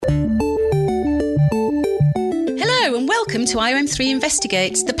Welcome to IOM3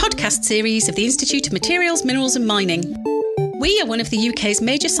 Investigates, the podcast series of the Institute of Materials, Minerals and Mining. We are one of the UK's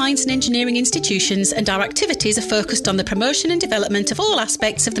major science and engineering institutions, and our activities are focused on the promotion and development of all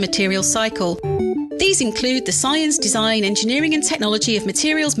aspects of the materials cycle. These include the science, design, engineering and technology of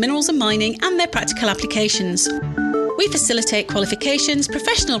materials, minerals and mining and their practical applications. We facilitate qualifications,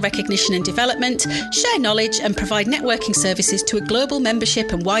 professional recognition and development, share knowledge and provide networking services to a global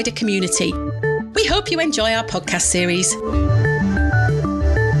membership and wider community. We hope you enjoy our podcast series.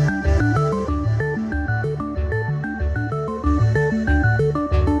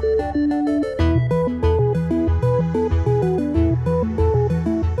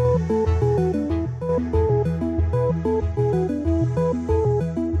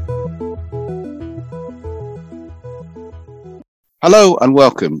 Hello and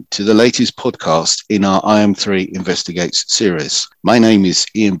welcome to the latest podcast in our IM3 Investigates series. My name is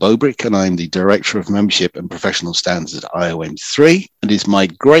Ian Bobrick and I am the Director of Membership and Professional Standards at IOM3, and it's my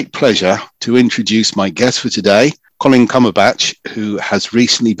great pleasure to introduce my guest for today, Colin Cumberbatch, who has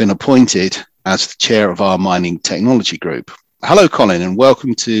recently been appointed as the Chair of our Mining Technology Group. Hello Colin and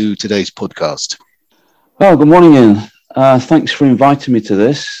welcome to today's podcast. Well, good morning Ian. Thanks for inviting me to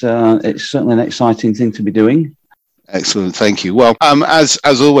this. It's certainly an exciting thing to be doing. Excellent, thank you. Well, as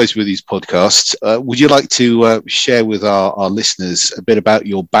always with these podcasts, would you like to share with our listeners a bit about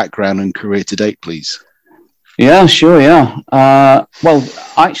your background and career to date, please? Yeah, sure, yeah. Well,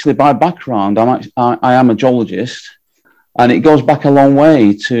 actually, by background, I am a geologist, and it goes back a long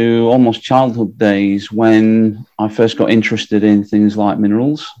way to almost childhood days when I first got interested in things like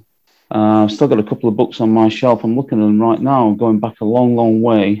minerals. I've still got a couple of books on my shelf. I'm looking at them right now, going back a long, long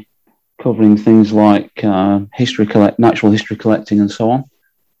way, covering things like natural history collecting and so on.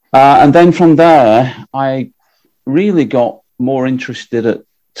 And then from there, I really got more interested at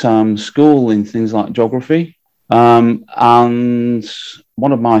school in things like geography. And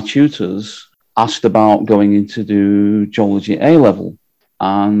one of my tutors asked about going in to do geology at A-level.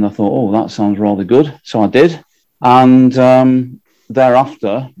 And I thought, oh, that sounds rather good. So I did. And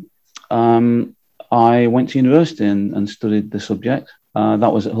thereafter, I went to university and studied the subject.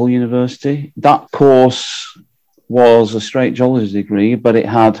 That was at Hull University. That course was a straight geology degree, but it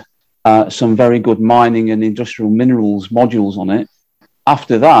had some very good mining and industrial minerals modules on it.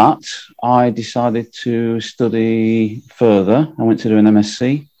 After that, I decided to study further. I went to do an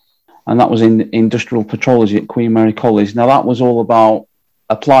MSc, and that was in industrial petrology at Queen Mary College. Now, that was all about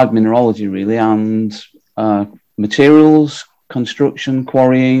applied mineralogy, really, and materials, construction,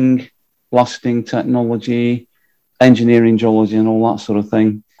 quarrying, blasting technology, engineering, geology, and all that sort of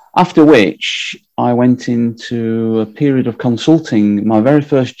thing. After which, I went into a period of consulting. My very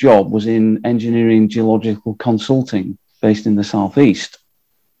first job was in engineering geological consulting based in the southeast.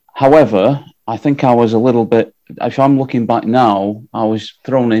 However, I think I was a little bit, if I'm looking back now, I was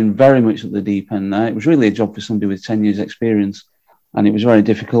thrown in very much at the deep end there. It was really a job for somebody with 10 years experience, and it was very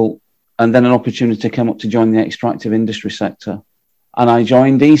difficult. And then an opportunity came up to join the extractive industry sector. And I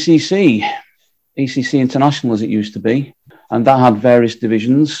joined ECC International, as it used to be, and that had various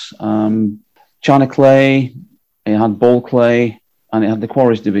divisions. China Clay, it had Ball Clay, and it had the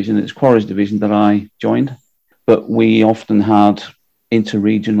Quarries division. It's Quarries division that I joined, but we often had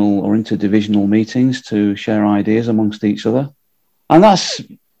inter-regional or interdivisional meetings to share ideas amongst each other. And that's,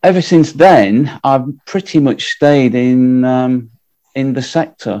 ever since then, I've pretty much stayed in the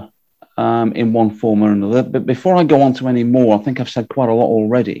sector in one form or another. But before I go on to any more, I think I've said quite a lot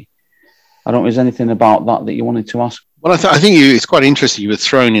already. I don't know if there's anything about that you wanted to ask. Well, I think it's quite interesting you were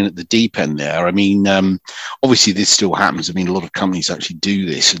thrown in at the deep end there. I mean, obviously this still happens. I mean, a lot of companies actually do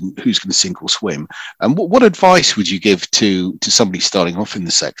this, and who's going to sink or swim? And what advice would you give to somebody starting off in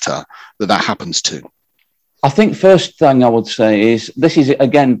the sector that happens to? I think first thing I would say is, this is,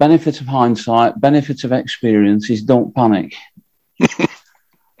 again, benefit of hindsight, benefit of experience, is don't panic.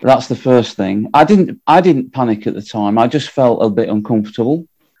 That's the first thing. I didn't panic at the time. I just felt a bit uncomfortable.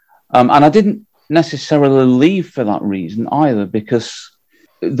 And I didn't necessarily leave for that reason either, because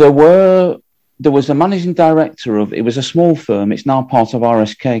there was a managing director it was a small firm. It's now part of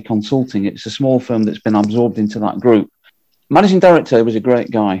RSK Consulting. It's a small firm that's been absorbed into that group. Managing director was a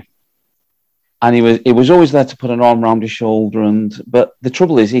great guy, and he was always there to put an arm around his shoulder. But the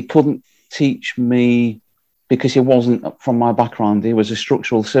trouble is, he couldn't teach me because he wasn't from my background. He was a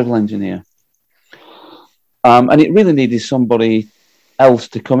structural civil engineer, and it really needed somebody else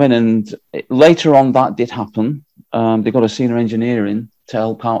to come in, and later on that did happen. They got a senior engineer in to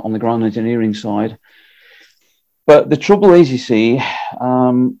help out on the ground engineering side. But the trouble is, you see,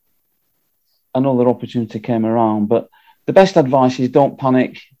 another opportunity came around. But the best advice is don't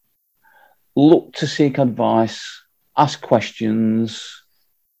panic. Look to seek advice ask questions.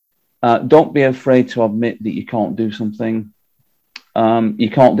 Don't be afraid to admit that you can't do something. You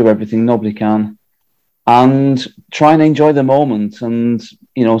can't do everything. Nobody can. And try and enjoy the moment. And,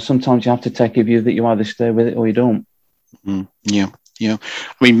 sometimes you have to take a view that you either stay with it or you don't. Yeah. I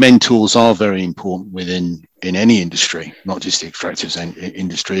mean, mentors are very important in any industry, not just the extractives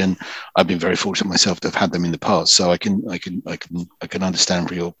industry. And I've been very fortunate myself to have had them in the past. So I can understand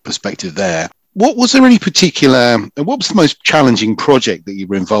from your perspective there. What was there any particular, what was the most challenging project that you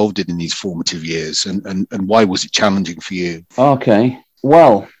were involved in these formative years, and why was it challenging for you? Okay.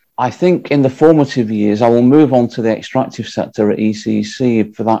 Well, I think in the formative years, I will move on to the extractive sector at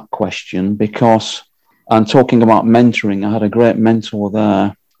ECC for that question, because, and talking about mentoring, I had a great mentor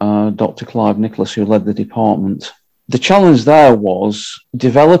there, Dr. Clive Nicholas, who led the department. The challenge there was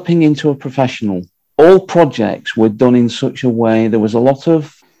developing into a professional. All projects were done in such a way, there was a lot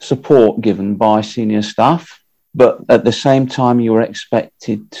of support given by senior staff, but at the same time, you were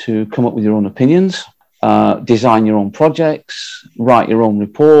expected to come up with your own opinions, design your own projects, write your own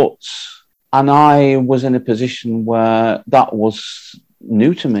reports. And I was in a position where that was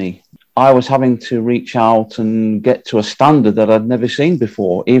new to me. I was having to reach out and get to a standard that I'd never seen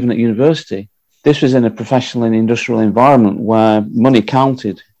before, even at university. This was in a professional and industrial environment where money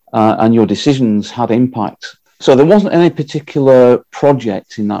counted and your decisions had impact. So there wasn't any particular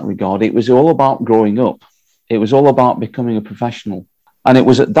project in that regard. It was all about growing up. It was all about becoming a professional. And it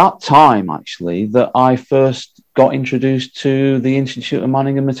was at that time, actually, that I first got introduced to the Institute of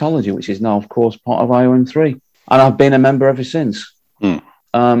Mining and Metallurgy, which is now, of course, part of IOM3. And I've been a member ever since.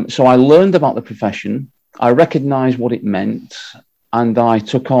 So I learned about the profession. I recognized what it meant. And I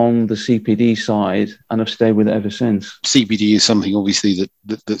took on the CPD side and have stayed with it ever since. CPD is something, obviously,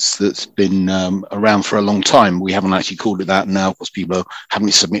 that's been around for a long time. We haven't actually called it that now, because people are having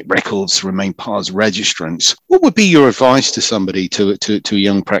to submit records to remain part as registrants. What would be your advice to somebody, to a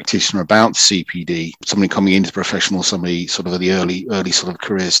young practitioner about CPD, somebody coming into professional, somebody sort of at the early sort of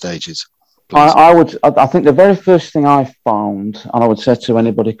career stages? I think the very first thing I found, and I would say to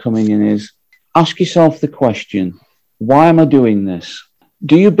anybody coming in, is ask yourself the question, why am I doing this?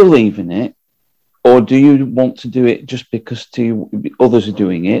 Do you believe in it? Or do you want to do it just because others are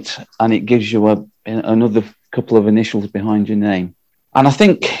doing it and it gives you another couple of initials behind your name? And I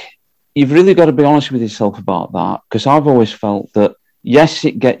think you've really got to be honest with yourself about that, because I've always felt that, yes,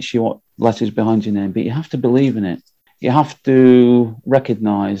 it gets you letters behind your name, but you have to believe in it. You have to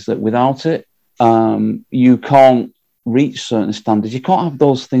recognize that without it, you can't reach certain standards. You can't have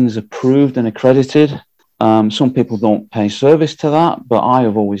those things approved and accredited. Some people don't pay service to that, but I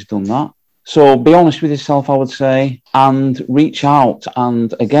have always done that. So be honest with yourself, I would say, and reach out.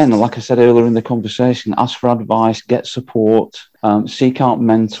 And again, like I said earlier in the conversation, ask for advice, get support, seek out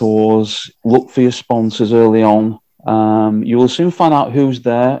mentors, look for your sponsors early on. You will soon find out who's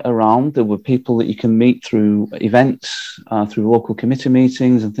there around. There were people that you can meet through events, through local committee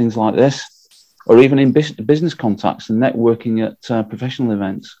meetings and things like this, or even in business contacts and networking at professional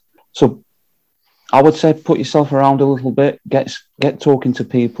events. So I would say put yourself around a little bit, get talking to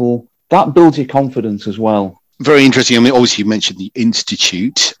people. That builds your confidence as well. Very interesting. I mean, obviously you mentioned the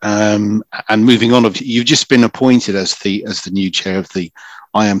Institute, and moving on, you've just been appointed as the new chair of the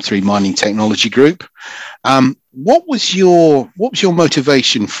IOM3 Mining Technology Group. What was your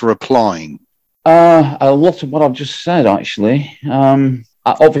motivation for applying? A lot of what I've just said, actually.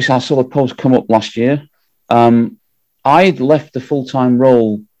 Obviously, I saw the post come up last year. I'd left the full-time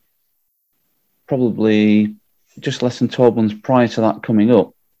role probably just less than 12 months prior to that coming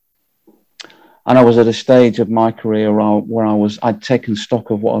up. And I was at a stage of my career where I'd taken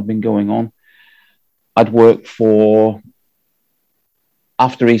stock of what had been going on. I'd worked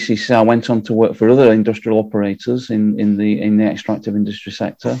after ECC, I went on to work for other industrial operators in the extractive industry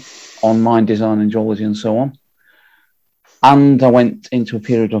sector on mine design and geology and so on. And I went into a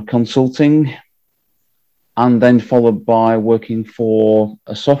period of consulting, and then followed by working for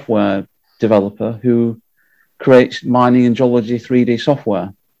a software developer who creates mining and geology 3D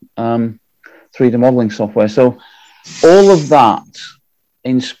software, 3D modeling software. So all of that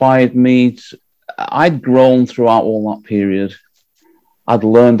inspired me. I'd grown throughout all that period. I'd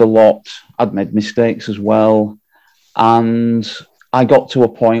learned a lot. I'd made mistakes as well. And I got to a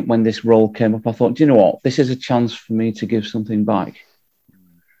point when this role came up, I thought, do you know what? This is a chance for me to give something back.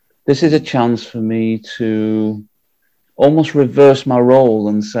 This is a chance for me to almost reverse my role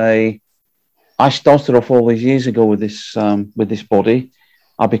and say, I started off all these years ago with this body.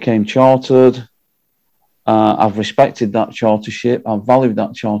 I became chartered. I've respected that chartership. I've valued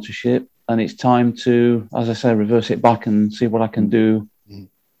that chartership. And it's time to, as I say, reverse it back and see what I can do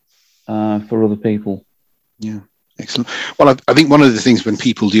for other people. Yeah. Excellent. Well, I think one of the things when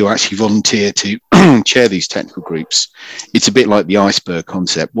people do actually volunteer to chair these technical groups, it's a bit like the iceberg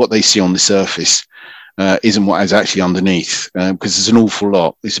concept. What they see on the surface isn't what is actually underneath, because there's an awful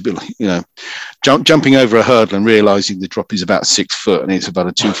lot. It's a bit like, jumping over a hurdle and realizing the drop is about 6 foot and it's about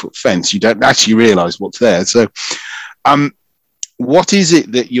a 2-foot fence. You don't actually realize what's there. So, what is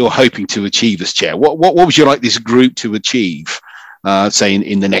it that you're hoping to achieve as chair? What would you like this group to achieve, say,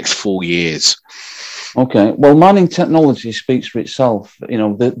 in the next 4 years? Okay, well, mining technology speaks for itself.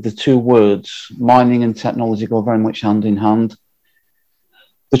 The two words, mining and technology, go very much hand in hand.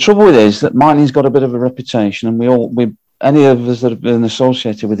 The trouble with it is that mining's got a bit of a reputation, and any of us that have been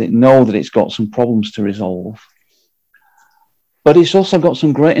associated with it know that it's got some problems to resolve. But it's also got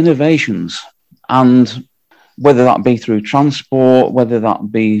some great innovations, and whether that be through transport, whether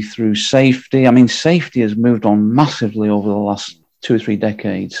that be through safety. I mean, safety has moved on massively over the last 2 or 3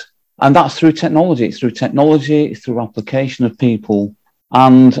 decades. And that's through technology. It's through application of people.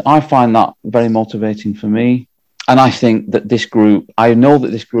 And I find that very motivating for me. And I think that I know that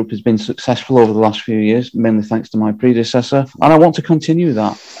this group has been successful over the last few years, mainly thanks to my predecessor. And I want to continue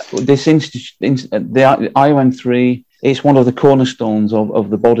that. The IOM3, it's one of the cornerstones of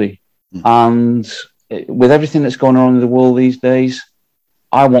the body. And with everything that's going on in the world these days,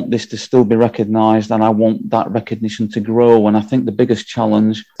 I want this to still be recognised, and I want that recognition to grow. And I think the biggest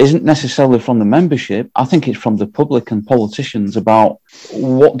challenge isn't necessarily from the membership. I think it's from the public and politicians about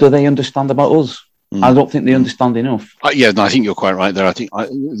what do they understand about us. I don't think they understand enough. I think you're quite right there. I think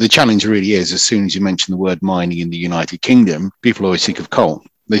the challenge really is, as soon as you mention the word mining in the United Kingdom, people always think of coal.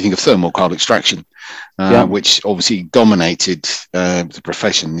 They think of thermal coal extraction, which obviously dominated the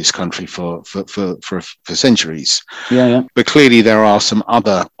profession in this country for centuries. But clearly there are some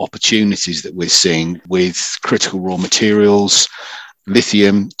other opportunities that we're seeing with critical raw materials,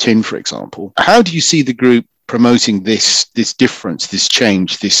 lithium, tin, for example. How do you see the group promoting this difference, this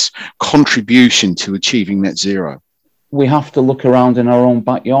change, this contribution to achieving net zero? We have to look around in our own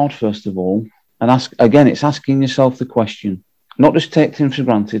backyard, first of all, and ask, again, it's asking yourself the question. Not just take things for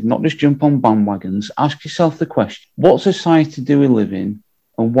granted, not just jump on bandwagons. Ask yourself the question, what society do we live in,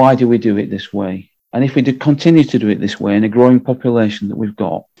 and why do we do it this way? And if we do continue to do it this way in a growing population that we've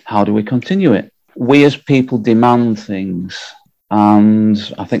got, how do we continue it? We as people demand things, and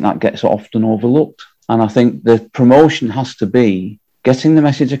I think that gets often overlooked. And I think the promotion has to be getting the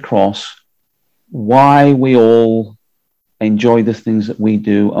message across why we all enjoy the things that we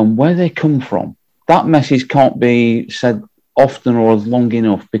do and where they come from. That message can't be said often or long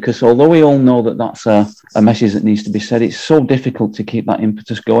enough, because although we all know that that's a message that needs to be said, it's so difficult to keep that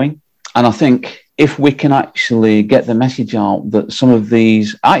impetus going. And I think if we can actually get the message out that some of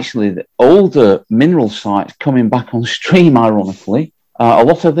these, actually the older mineral sites coming back on stream, ironically, a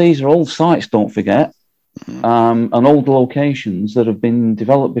lot of these are old sites, don't forget, and old locations that have been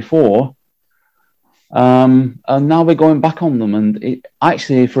developed before, and now we're going back on them, and it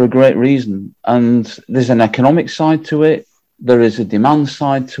actually for a great reason. And there's an economic side to it, there is a demand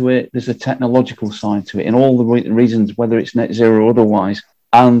side to it, there's a technological side to it, and all the reasons, whether it's net zero or otherwise.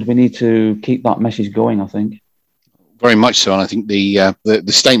 And we need to keep that message going, I think. Very much so. And I think the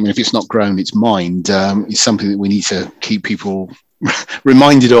statement, if it's not grown, it's mined, is something that we need to keep people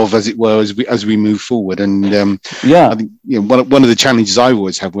reminded of, as it were, as we move forward. And I think one of the challenges I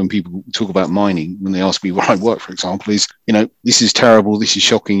always have when people talk about mining, when they ask me where I work, for example, is, this is terrible, this is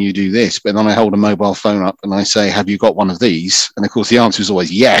shocking, you do this. But then I hold a mobile phone up and I say, have you got one of these? And of course the answer is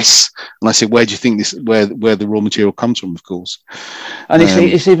always yes. And I say, where do you think where the raw material comes from, of course? And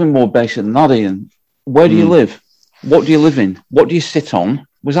it's even more basic than that, Ian. Where do you live? What do you live in? What do you sit on?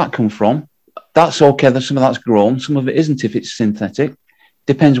 Where's that come from? That's okay. Some of that's grown. Some of it isn't if it's synthetic.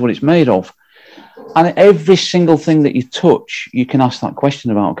 Depends what it's made of. And every single thing that you touch, you can ask that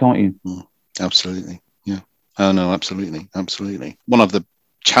question about, can't you? Absolutely. Yeah. Oh, no, absolutely. Absolutely. One of the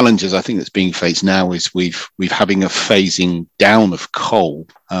challenges I think that's being faced now is we've having a phasing down of coal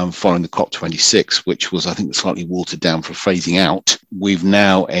following the COP26, which was, I think, slightly watered down for phasing out. We've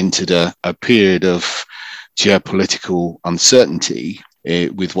now entered a period of geopolitical uncertainty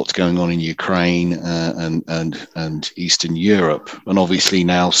with what's going on in Ukraine and Eastern Europe. And obviously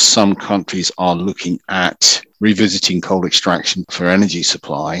now some countries are looking at revisiting coal extraction for energy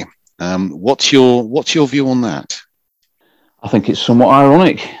supply. What's your view on that? I think it's somewhat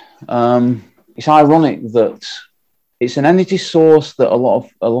ironic. It's ironic that it's an energy source that a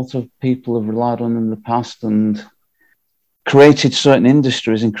lot of people have relied on in the past and created certain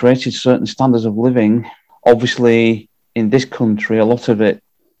industries and created certain standards of living. Obviously, in this country, a lot of it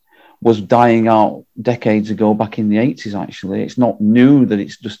was dying out decades ago, back in the 80s, actually. It's not new that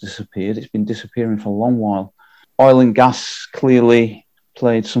it's just disappeared. It's been disappearing for a long while. Oil and gas clearly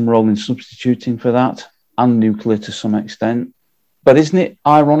played some role in substituting for that, and nuclear to some extent. But isn't it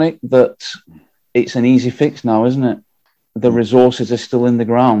ironic that it's an easy fix now, isn't it? The resources are still in the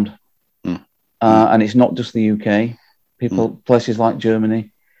ground. And it's not just the UK. Places like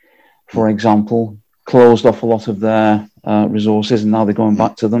Germany, for example, closed off a lot of their resources, and now they're going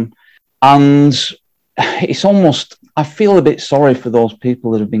back to them. And it's almost, I feel a bit sorry for those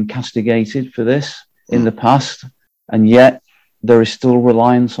people that have been castigated for this in the past, and yet there is still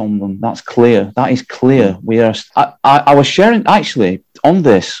reliance on them. That's clear. That is clear. I was sharing, actually, on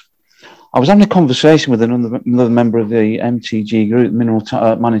this, I was having a conversation with another member of the MTG group, Mineral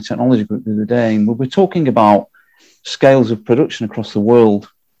Mining Technology Group, the other day, and we were talking about scales of production across the world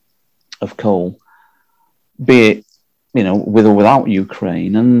of coal, be it, with or without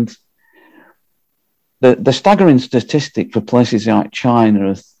Ukraine. And the staggering statistic for places like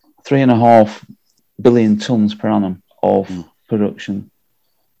China are 3.5 billion tons per annum of production.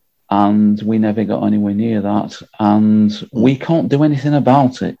 And we never got anywhere near that. And we can't do anything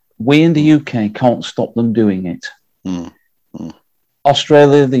about it. We in the UK can't stop them doing it.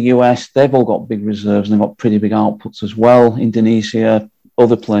 Australia, the US, they've all got big reserves and they've got pretty big outputs as well. Indonesia,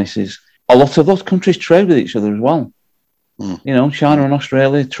 other places. A lot of those countries trade with each other as well. China and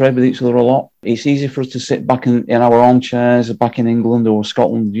Australia trade with each other a lot. It's easy for us to sit back in our armchairs back in England or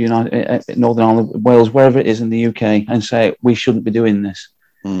Scotland, Northern Ireland, Wales, wherever it is in the UK, and say we shouldn't be doing this.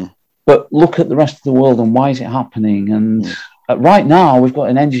 But look at the rest of the world and why is it happening? And right now we've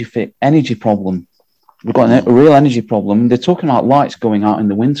got an energy problem. We've got a real energy problem. They're talking about lights going out in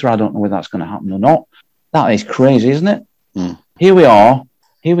the winter. I don't know whether that's going to happen or not. That is crazy, isn't it? Here we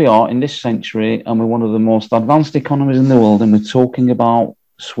are in this century, and we're one of the most advanced economies in the world, and we're talking about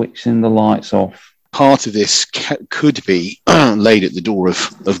switching the lights off. Part of this could be laid at the door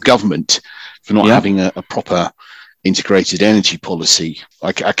of government for not having a proper integrated energy policy.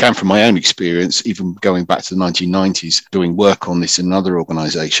 I can, from my own experience, even going back to the 1990s, doing work on this in another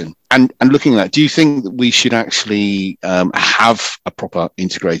organisation. And looking at that, do you think that we should actually have a proper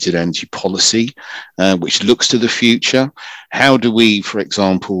integrated energy policy which looks to the future? How do we, for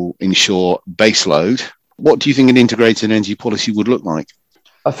example, ensure baseload? What do you think an integrated energy policy would look like?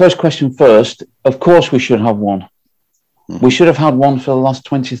 First question first, of course we should have one. We should have had one for the last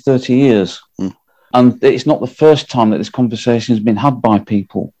 20, 30 years. And it's not the first time that this conversation has been had by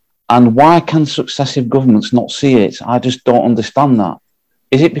people. And why can successive governments not see it? I just don't understand that.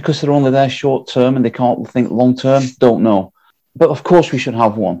 Is it because they're only there short term and they can't think long term? Don't know. But of course we should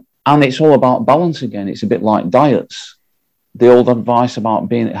have one. And it's all about balance again. It's a bit like diets. The old advice about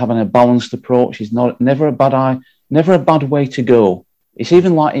having a balanced approach is never a bad way to go. It's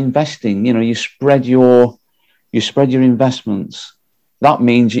even like investing. You spread your investments. That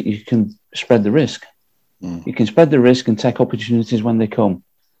means you can spread the risk. You can spread the risk and take opportunities when they come.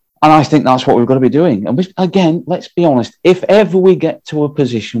 And I think that's what we've got to be doing. And again, let's be honest, if ever we get to a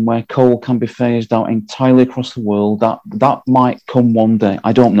position where coal can be phased out entirely across the world, that might come one day.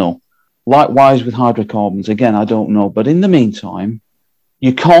 I don't know. Likewise with hydrocarbons, again, I don't know. But in the meantime,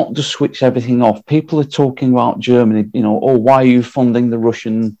 you can't just switch everything off. People are talking about Germany, why are you funding the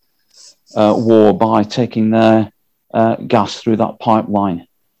Russian war by taking their gas through that pipeline?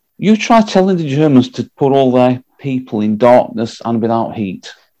 You try telling the Germans to put all their people in darkness and without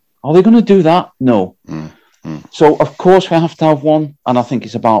heat. Are they going to do that? No. So, of course, we have to have one. And I think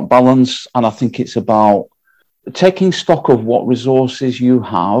it's about balance. And I think it's about taking stock of what resources you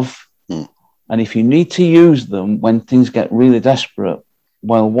have. And if you need to use them when things get really desperate,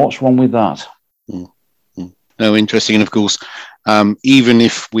 well, what's wrong with that? No, interesting. And of course, even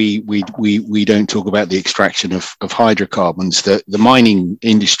if we don't talk about the extraction of hydrocarbons, the mining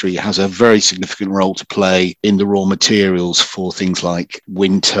industry has a very significant role to play in the raw materials for things like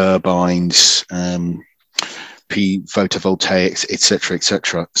wind turbines, photovoltaics, etc.,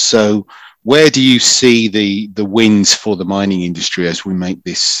 etc. So where do you see the wins for the mining industry as we make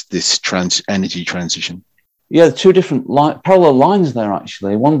this energy transition? Yeah, two different parallel lines there,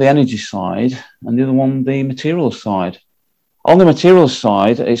 actually. One the energy side and the other one the materials side. On the materials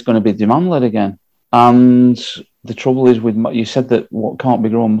side, it's going to be demand-led again. And the trouble is you said that what can't be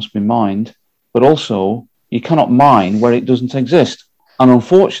grown must be mined, but also you cannot mine where it doesn't exist. And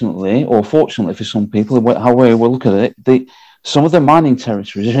unfortunately, or fortunately for some people, however we look at it, some of the mining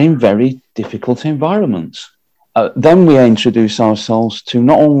territories are in very difficult environments. Then we introduce ourselves to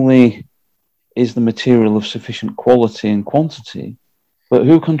not only is the material of sufficient quality and quantity, but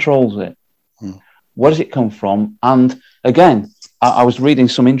who controls it? Where does it come from? And again, I was reading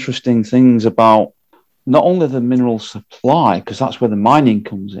some interesting things about not only the mineral supply, because that's where the mining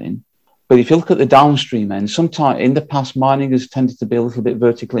comes in, But if you look at the downstream end, sometimes in the past, mining has tended to be a little bit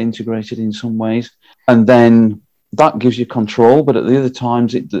vertically integrated in some ways. And then that gives you control, but at the other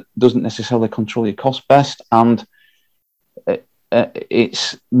times, it doesn't necessarily control your cost best. And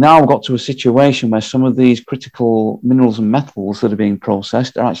it's now got to a situation where some of these critical minerals and metals that are being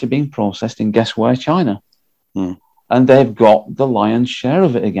processed are actually being processed in, guess where, China. And they've got the lion's share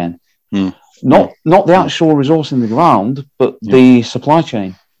of it again. Not the actual resource in the ground, but the supply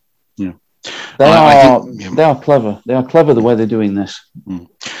chain. They are clever. They are clever the way they're doing this.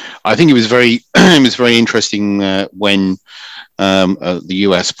 I think it was very interesting when the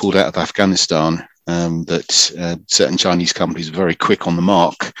US pulled out of Afghanistan. That certain Chinese companies are very quick on the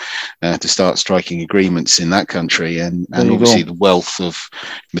mark to start striking agreements in that country, and obviously the wealth of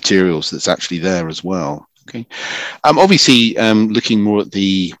materials that's actually there as well. Okay, obviously looking more at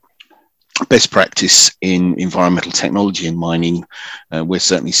the best practice in environmental technology and mining, we're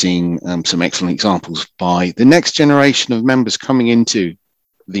certainly seeing some excellent examples by the next generation of members coming into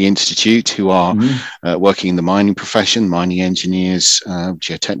the Institute who are working in the mining profession, mining engineers,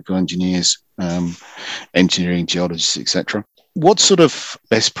 geotechnical engineers, engineering geologists, etc. What sort of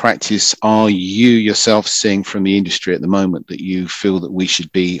best practice are you yourself seeing from the industry at the moment that you feel that we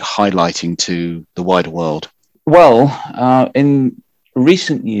should be highlighting to the wider world? Well, in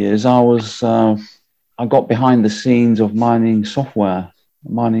recent years, I got behind the scenes of mining software,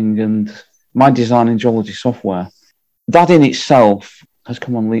 mining and mine design and geology software. That in itself has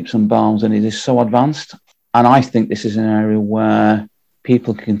come on leaps and bounds, and it is so advanced. And I think this is an area where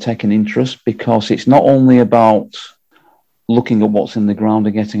people can take an interest, because it's not only about looking at what's in the ground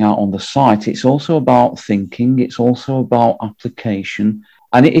and getting out on the site. It's also about thinking. It's also about application,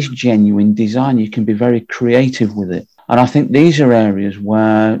 and it is genuine design. You can be very creative with it. And I think these are areas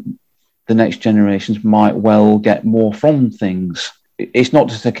where the next generations might well get more from things. It's not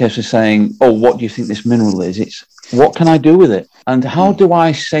just a case of saying, oh, what do you think this mineral is? It's what can I do with it? And how do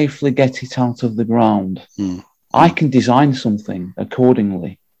I safely get it out of the ground? I can design something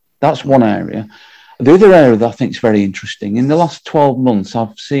accordingly. That's one area. The other area that I think is very interesting, in the last 12 months,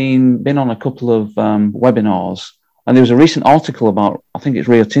 I've been on a couple of webinars, and there was a recent article about, I think it's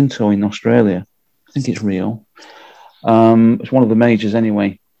Rio Tinto in Australia. I think it's Rio. It's one of the majors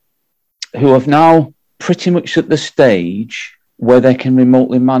anyway, who have now pretty much at the stage where they can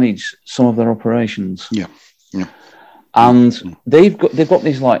remotely manage some of their operations. And they've got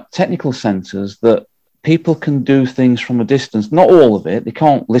these like technical centers that people can do things from a distance. Not all of it. They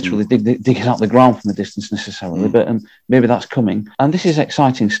can't literally dig it out the ground from a distance necessarily, but maybe that's coming. And this is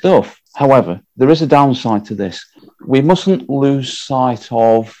exciting stuff. However, there is a downside to this. We mustn't lose sight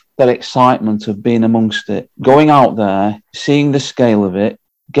of that excitement of being amongst it, going out there, seeing the scale of it,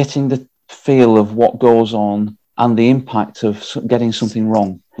 getting the feel of what goes on and the impact of getting something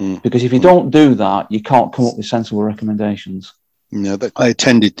wrong. Because if you don't do that, you can't come up with sensible recommendations. I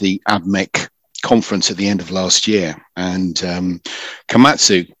attended the ABMEC conference at the end of last year, and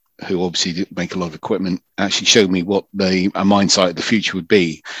Komatsu, who obviously make a lot of equipment, actually showed me what a mine site of the future would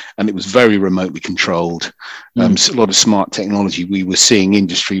be. And it was very remotely controlled. A lot of smart technology. We were seeing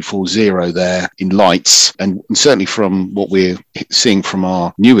Industry 4.0 there in lights. And certainly from what we're seeing from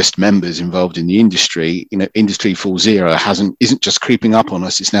our newest members involved in the industry, Industry 4.0 isn't just creeping up on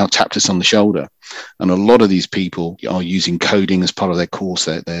us, it's now tapped us on the shoulder. And a lot of these people are using coding as part of their course.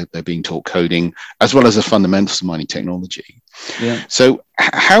 They're being taught coding as well as the fundamentals of mining technology. So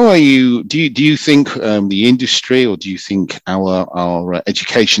how are you, do you think the industry, or do you think our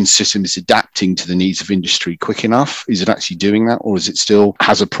education system is adapting to the needs of industry quick enough? Is it actually doing that, or is it still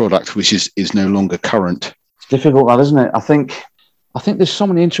has a product which is no longer current? It's difficult, that, isn't it? I think there's so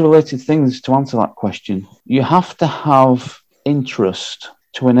many interrelated things to answer that question. You have to have interest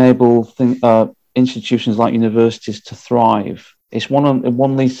to enable institutions like universities to thrive. It's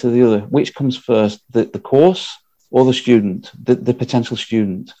one leads to the other. Which comes first, the course or the student, the potential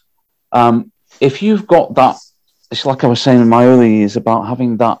student? If you've got that, it's like I was saying in my early years about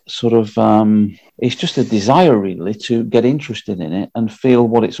having that sort of, it's just a desire really to get interested in it and feel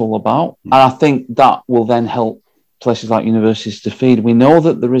what it's all about. And I think that will then help places like universities to feed. We know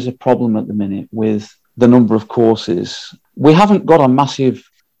that there is a problem at the minute with the number of courses. We haven't got a massive,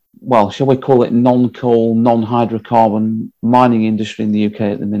 well, shall we call it non-coal, non-hydrocarbon mining industry in the UK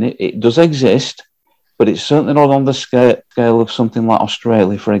at the minute. It does exist, but it's certainly not on the scale of something like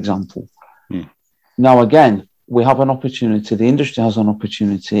Australia, for example. Now, again, we have an opportunity, the industry has an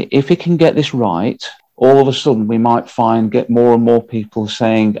opportunity. If it can get this right, all of a sudden we might get more and more people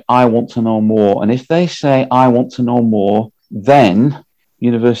saying, I want to know more. And if they say, I want to know more, then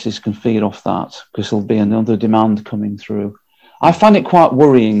universities can feed off that, because there'll be another demand coming through. I find it quite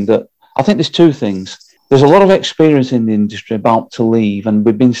worrying that I think there's two things. There's a lot of experience in the industry about to leave, and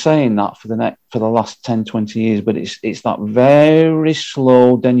we've been saying that for the last 10, 20 years, but it's that very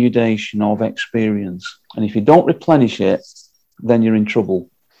slow denudation of experience. And if you don't replenish it, then you're in trouble.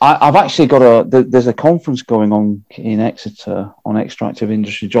 I've actually there's a conference going on in Exeter on extractive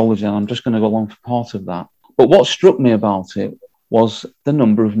industry geology, and I'm just going to go along for part of that. But what struck me about it was the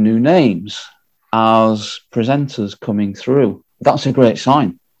number of new names as presenters coming through. That's a great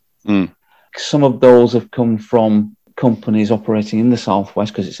sign. Mm. Some of those have come from companies operating in the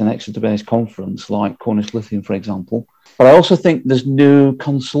Southwest because it's an Exeter-based conference, like Cornish Lithium, for example. But I also think there's new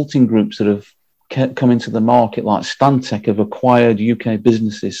consulting groups that have come into the market, like Stantec have acquired UK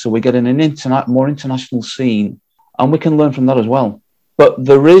businesses. So we're getting an more international scene, and we can learn from that as well. But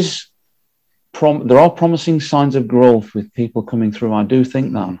there are promising signs of growth with people coming through. I do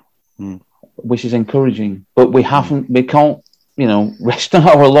think that, which is encouraging. But we can't, rest on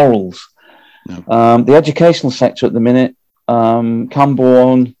our laurels. No. The educational sector at the minute,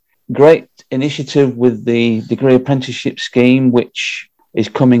 Camborne, great initiative with the degree apprenticeship scheme, which is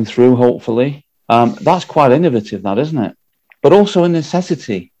coming through, hopefully. That's quite innovative, that, isn't it? But also a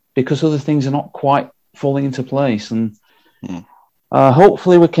necessity, because other things are not quite falling into place. And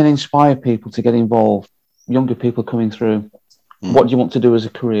hopefully we can inspire people to get involved, younger people coming through. What do you want to do as a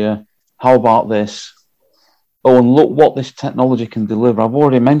career? How about this? Oh, and look what this technology can deliver. I've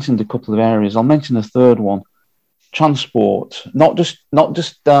already mentioned a couple of areas. I'll mention a third one. Transport, not just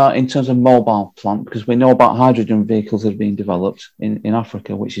in terms of mobile plant, because we know about hydrogen vehicles that are being developed in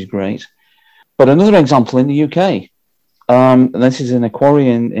Africa, which is great. But another example in the UK, and this is in a quarry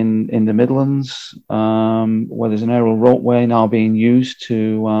in the Midlands, where there's an aerial roadway now being used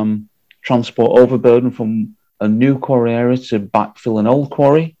to transport overburden from a new quarry area to backfill an old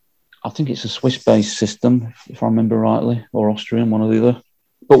quarry. I think it's a Swiss-based system, if I remember rightly, or Austrian, one or the other.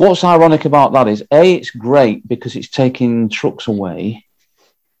 But what's ironic about that is, A, it's great because it's taking trucks away,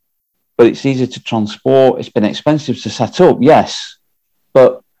 but it's easy to transport. It's been expensive to set up, yes,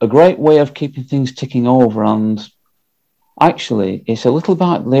 but a great way of keeping things ticking over. And actually, it's a little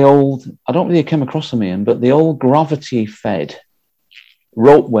bit the old, I don't really come across them, Ian, but the old gravity-fed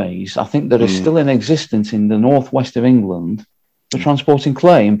ropeways, I think that are still in existence in the northwest of England, for transporting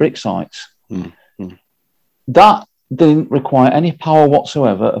clay and brick sites. That didn't require any power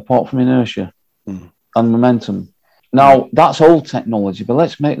whatsoever apart from inertia and momentum. Now, that's old technology, but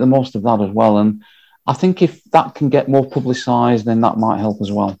let's make the most of that as well. And I think if that can get more publicised, then that might help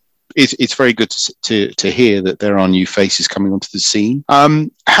as well. It's very good to hear that there are new faces coming onto the scene.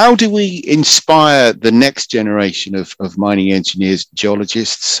 How do we inspire the next generation of mining engineers,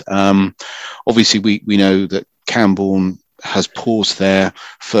 geologists? Obviously, we know that Camborne has paused their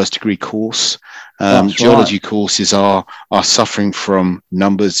first degree course. Geology courses are suffering from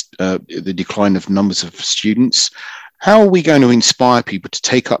the decline of numbers of students. How are we going to inspire people to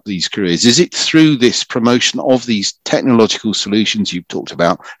take up these careers? Is it through this promotion of these technological solutions you've talked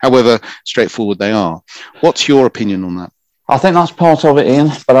about, however straightforward they are? What's your opinion on that? I think that's part of it, Ian,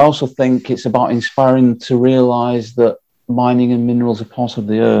 but I also think it's about inspiring to realise that mining and minerals are part of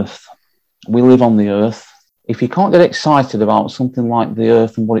the earth. We live on the earth. If you can't get excited about something like the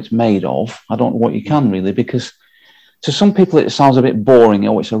earth and what it's made of, I don't know what you can really, because to some people it sounds a bit boring.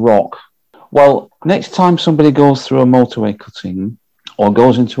 Oh, it's a rock. Well, next time somebody goes through a motorway cutting or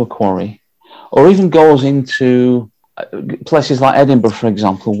goes into a quarry or even goes into places like Edinburgh, for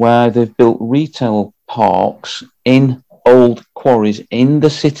example, where they've built retail parks in old quarries in the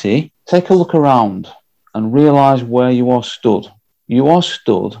city, take a look around and realise where you are stood. You are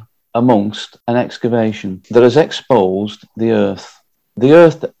stood amongst an excavation that has exposed the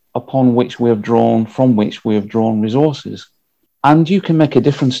earth upon which we have drawn, from which we have drawn resources. And you can make a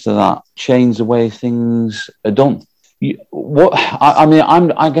difference to that, change the way things are done.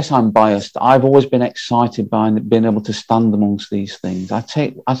 I guess I'm biased. I've always been excited by being able to stand amongst these things. I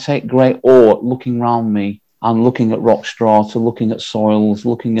take great awe looking around me and looking at rock strata, looking at soils,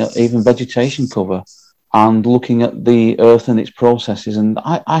 looking at even vegetation cover, and looking at the earth and its processes. And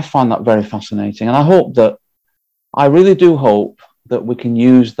I find that very fascinating. And I really do hope that we can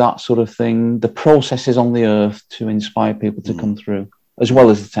use that sort of thing, the processes on the earth, to inspire people to come through, as well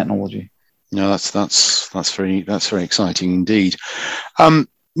as the technology. No, that's very exciting indeed.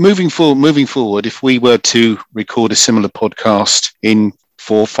 Moving forward, if we were to record a similar podcast in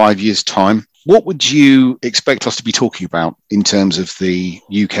 4 or 5 years' time, what would you expect us to be talking about in terms of the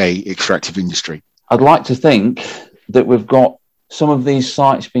UK extractive industry? I'd like to think that we've got some of these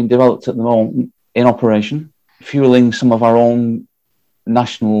sites being developed at the moment in operation, fueling some of our own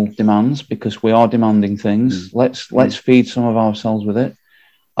national demands, because we are demanding things. Let's feed some of ourselves with it.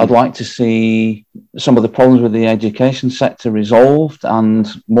 I'd like to see some of the problems with the education sector resolved and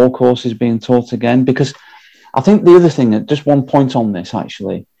more courses being taught again. Because I think the other thing, just one point on this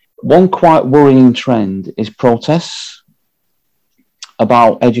actually, one quite worrying trend is protests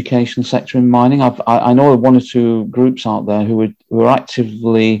about education sector in mining. I know one or two groups out there who are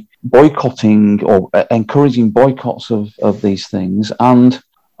actively boycotting or encouraging boycotts of these things. And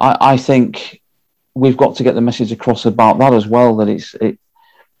I think we've got to get the message across about that as well, that it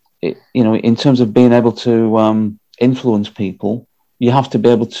in terms of being able to influence people, you have to be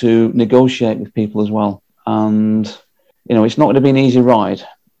able to negotiate with people as well. And, it's not going to be an easy ride,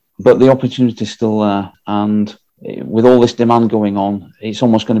 but the opportunity is still there. And with all this demand going on, it's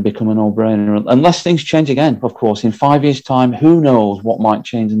almost going to become a no-brainer. Unless things change again, of course. In 5 years' time, who knows what might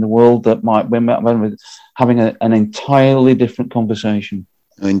change in the world that we're having an entirely different conversation.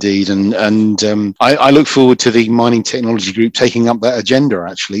 Indeed, and I look forward to the Mining Technology Group taking up that agenda,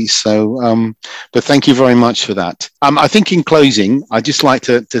 actually. So, but thank you very much for that. I think in closing, I'd just like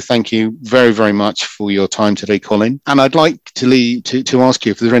to thank you very, very much for your time today, Colin. And I'd like to ask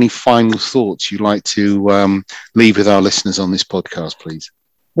you if there are any final thoughts you'd like to leave with our listeners on this podcast, please.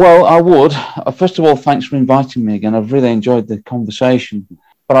 Well, I would. First of all, thanks for inviting me again. I've really enjoyed the conversation.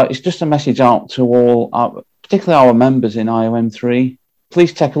 But it's just a message out to all, particularly our members in IOM3.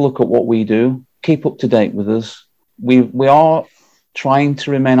 Please take a look at what we do. Keep up to date with us. We are trying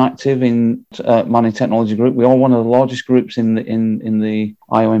to remain active in Mining Technology Group. We are one of the largest groups in the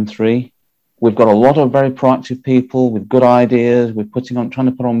IOM3. We've got a lot of very proactive people with good ideas. We're trying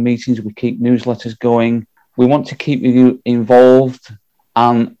to put on meetings. We keep newsletters going. We want to keep you involved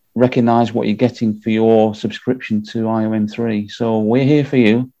and recognise what you're getting for your subscription to IOM3. So we're here for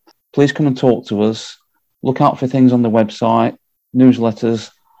you. Please come and talk to us. Look out for things on the website,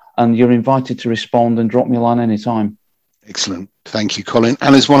 newsletters, and you're invited to respond and drop me a line anytime. Excellent. Thank you, Colin.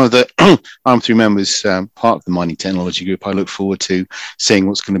 And as one of the IOM3 members, part of the Mining Technology Group, I look forward to seeing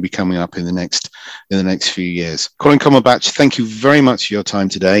what's going to be coming up in the next few years. Colin Comerbatch, thank you very much for your time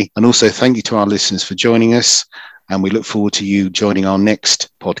today. And also thank you to our listeners for joining us. And we look forward to you joining our next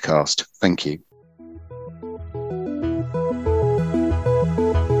podcast. Thank you.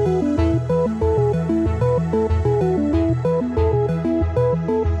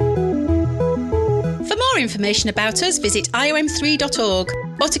 Information about us, visit iom3.org.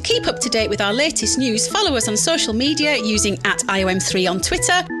 Or to keep up to date with our latest news, follow us on social media using @IOM3 on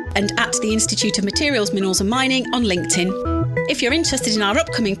Twitter and @the Institute of Materials, Minerals and Mining on LinkedIn. If you're interested in our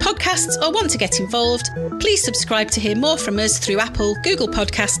upcoming podcasts or want to get involved, please subscribe to hear more from us through Apple, Google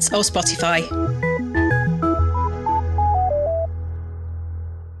Podcasts or Spotify.